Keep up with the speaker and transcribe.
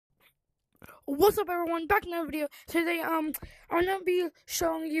What's up, everyone? Back in another video. Today, I'm gonna be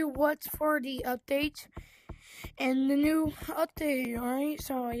showing you what's for the update and the new update. All right,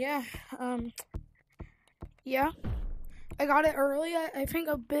 so yeah, yeah, I got it early. I think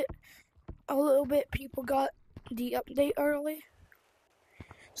a little bit people got the update early.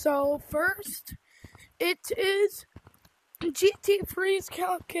 So first, it is GT Freeze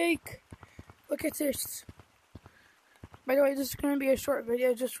Cupcake. Look at this. By the way, this is gonna be a short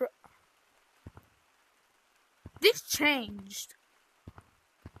video. This changed.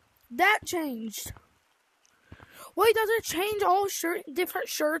 That changed. Wait, does it change all different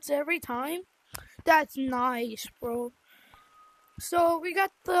shirts every time? That's nice, bro. So we got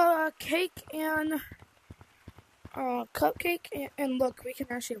the cake and cupcake, and look, we can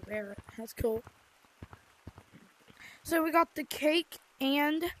actually wear it. That's cool. So we got the cake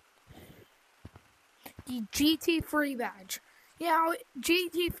and the GT Free badge. Yeah,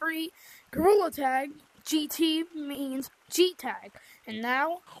 GT Free Gorilla Tag. GT means G Tag, and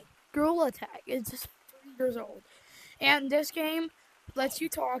now Gorilla Tag is just 3 years old. And this game lets you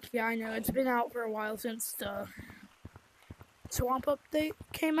talk. Yeah, I know, it's been out for a while since the Swamp update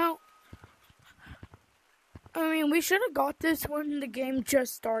came out. I mean, we should have got this when the game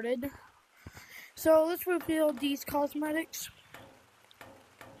just started. So let's reveal these cosmetics.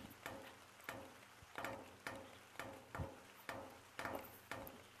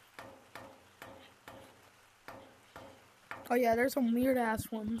 Oh yeah, there's some weird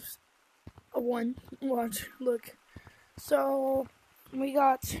ass ones. Watch, look. So we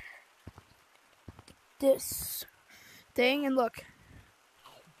got this thing, and look.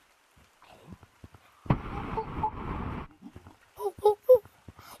 Oh.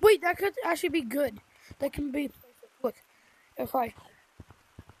 Wait, that could actually be good. That can be, look, if I.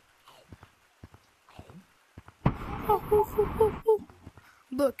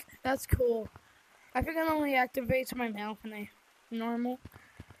 Look, that's cool. I think it only activates my mouth when I normal.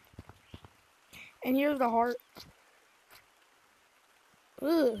 And here's the heart.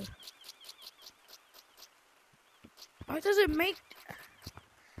 Ugh. Why does it make...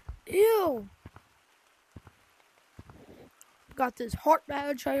 Ew. Got this heart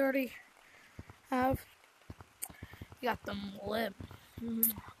badge I already have. Got the lip.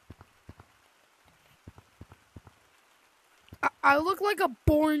 I look like a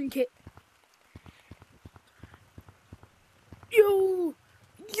born kid. You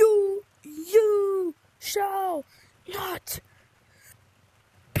shall not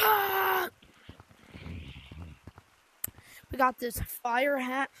pass. We got this fire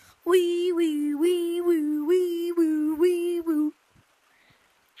hat. Wee.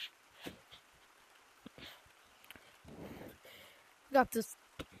 Got this.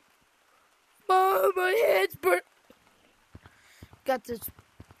 Oh, my head's burnt. Got this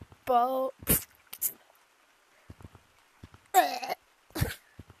bow.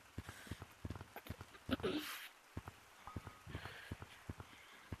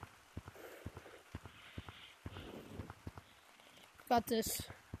 Got this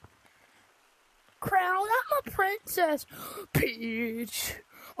crown. I'm a princess. Peach,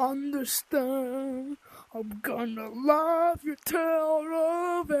 understand. I'm gonna love you till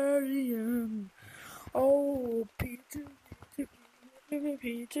the very end. Oh, peaches,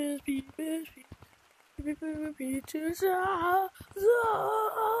 peaches, I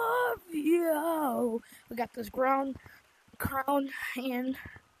love you. We got this crown, and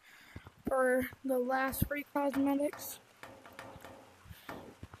for the last free cosmetics.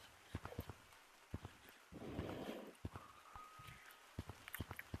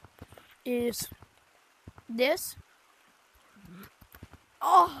 Is this?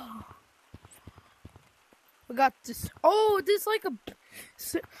 Oh, we got this. Oh, this like a.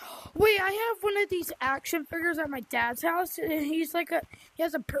 Wait, I have one of these action figures at my dad's house. He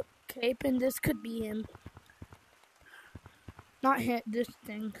has a purple cape, and this could be him. Not hit this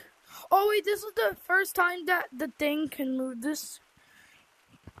thing. Oh wait, this is the first time that the thing can move. This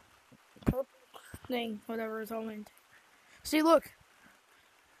purple thing, whatever it's all into. See, look.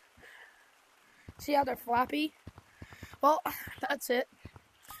 See how they're flappy? Well, that's it.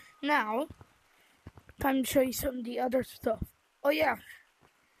 Now, time to show you some of the other stuff. Oh yeah,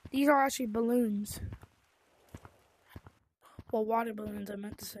 these are actually balloons. Well, water balloons, I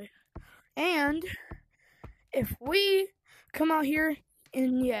meant to say. And if we come out here,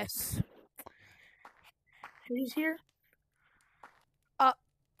 and yes, who's here?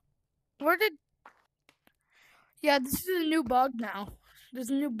 Where did? Yeah, this is a new bug now.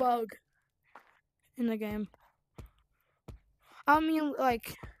 There's a new bug in the game. I mean,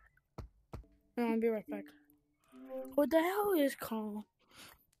 like, I'll be right back. What the hell is called?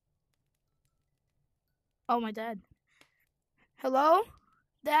 Oh, my dad. Hello?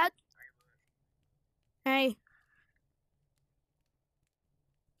 Dad? Hey.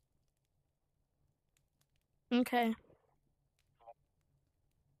 Okay.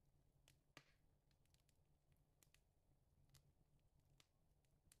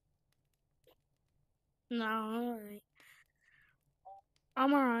 No, I'm alright.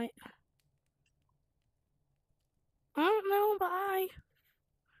 I'm alright. I don't know, bye.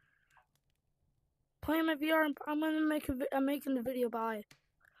 Playing my VR, I'm gonna make I'm making the video, bye.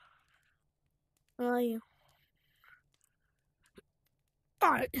 Bye.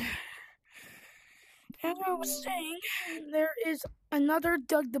 Alright. As I was saying, there is another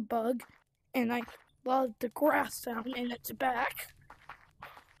Doug the Bug, and I love the grass sound, and it's back.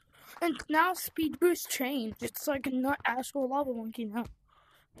 And now Speed Boost changed. It's like a nut Astral Lava Monkey now.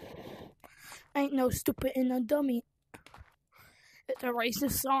 Ain't no stupid and a dummy. It's a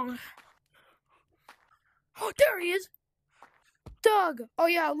racist song. Oh, there he is! Doug! Oh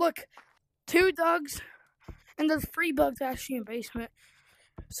yeah, look. 2 Dougs, and there's 3 bugs actually in the basement.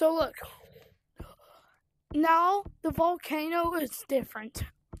 So look. Now the volcano is different.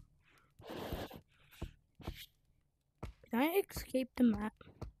 Can I escape the map?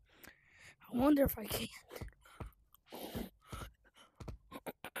 I wonder if I can.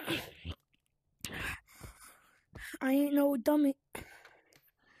 I ain't no dummy. If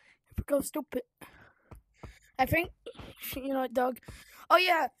I go stupid. I think, you know what, Doug? Oh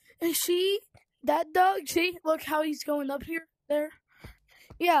yeah, that Doug, see, look how he's going up here, there.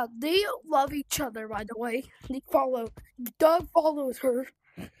 Yeah, they love each other, by the way. They follow. Doug follows her.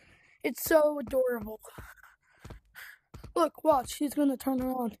 It's so adorable. Look, watch, she's gonna turn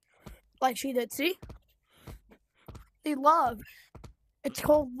around. Like she did, see? They love. It's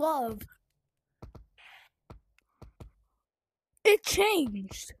called love. It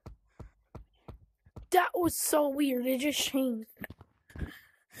changed. That was so weird. It just changed.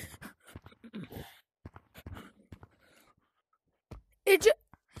 Did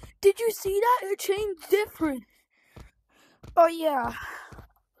you see that? It changed different. Oh yeah.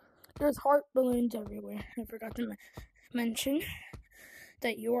 There's heart balloons everywhere. I forgot to mention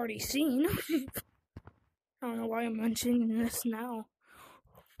that you already seen. I don't know why I'm mentioning this now.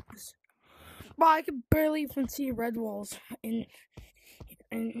 But I could barely even see red walls in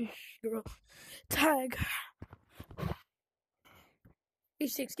Gorilla Tag.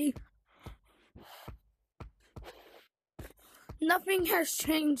 360. Nothing has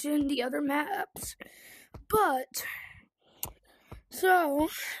changed in the other maps, but so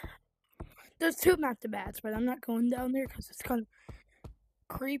there's 2 map to bats, but I'm not going down there because it's kind of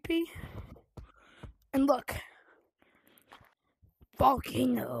creepy. And look,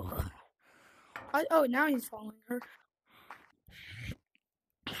 volcano. Oh, now he's following her.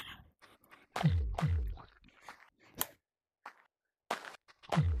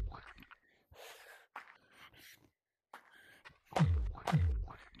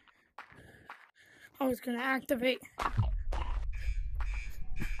 I was gonna activate.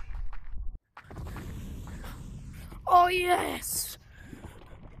 Oh yes.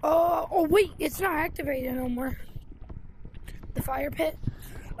 Oh wait, it's not activated no more. The fire pit.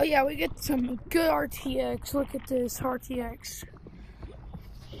 Oh yeah, we get some good RTX. Look at this RTX.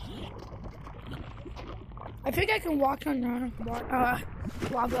 I think I can walk on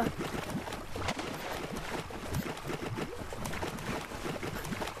lava.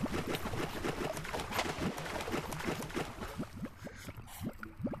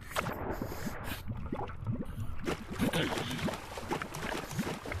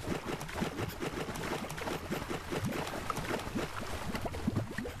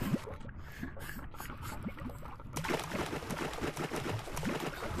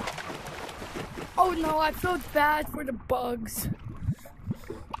 Oh no, I felt bad for the bugs.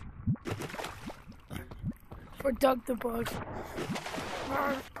 For Doug the Bug.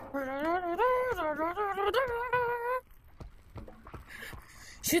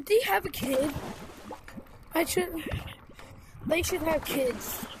 Should they have a kid? They should have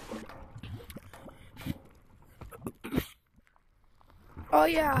kids. Oh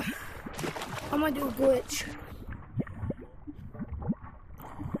yeah, I'm gonna do a glitch.